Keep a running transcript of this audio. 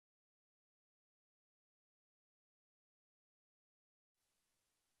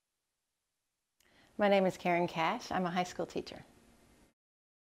My name is Karen Cash. I'm a high school teacher.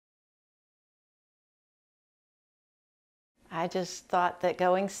 I just thought that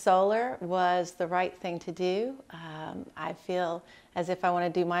going solar was the right thing to do. I feel as if I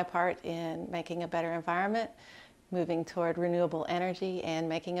want to do my part in making a better environment, moving toward renewable energy, and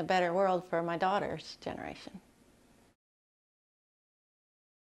making a better world for my daughter's generation.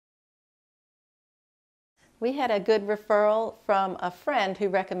 We had a good referral from a friend who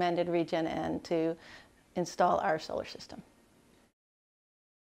recommended RegenEn to install our solar system.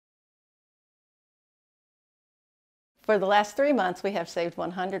 For the last 3 months, we have saved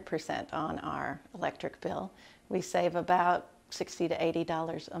 100% on our electric bill. We save about $60 to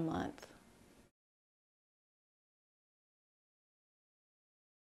 $80 a month.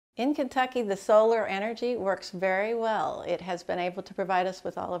 In Kentucky, the solar energy works very well. It has been able to provide us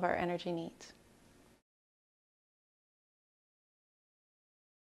with all of our energy needs.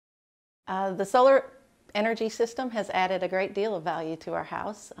 The solar energy system has added a great deal of value to our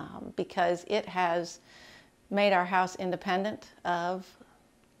house because it has made our house independent of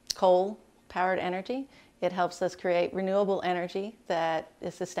coal-powered energy. It helps us create renewable energy that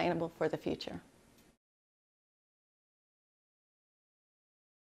is sustainable for the future.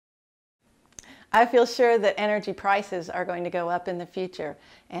 I feel sure that energy prices are going to go up in the future,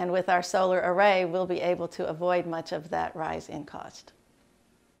 and with our solar array, we'll be able to avoid much of that rise in cost.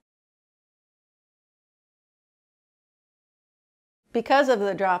 Because of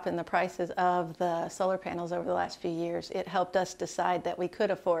the drop in the prices of the solar panels over the last few years, it helped us decide that we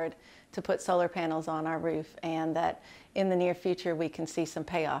could afford to put solar panels on our roof and that in the near future we can see some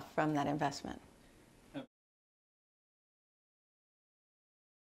payoff from that investment.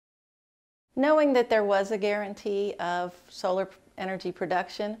 Knowing that there was a guarantee of solar energy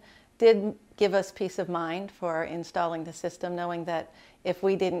production did give us peace of mind for installing the system, knowing that if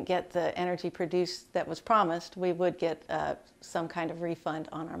we didn't get the energy produced that was promised, we would get some kind of refund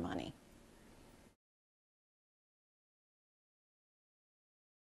on our money.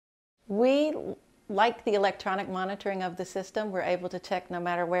 We like the electronic monitoring of the system. We're able to check no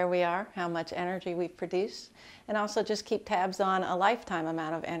matter where we are, how much energy we've produced, and also just keep tabs on a lifetime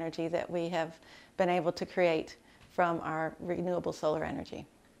amount of energy that we have been able to create from our renewable solar energy.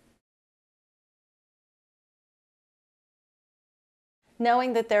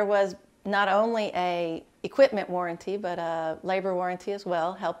 Knowing that there was not only an equipment warranty, but a labor warranty as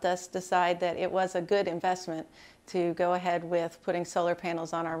well, helped us decide that it was a good investment to go ahead with putting solar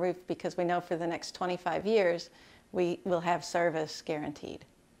panels on our roof because we know for the next 25 years we will have service guaranteed.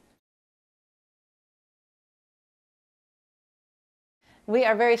 We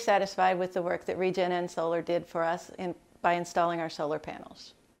are very satisfied with the work that RegenEn Solar did for us by installing our solar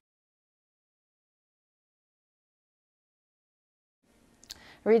panels.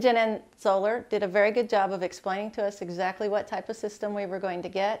 RegenEn Solar did a very good job of explaining to us exactly what type of system we were going to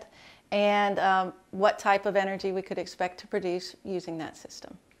get and what type of energy we could expect to produce using that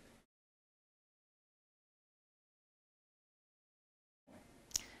system.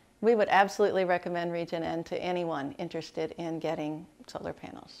 We would absolutely recommend RegenEn to anyone interested in getting solar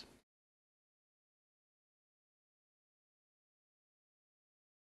panels.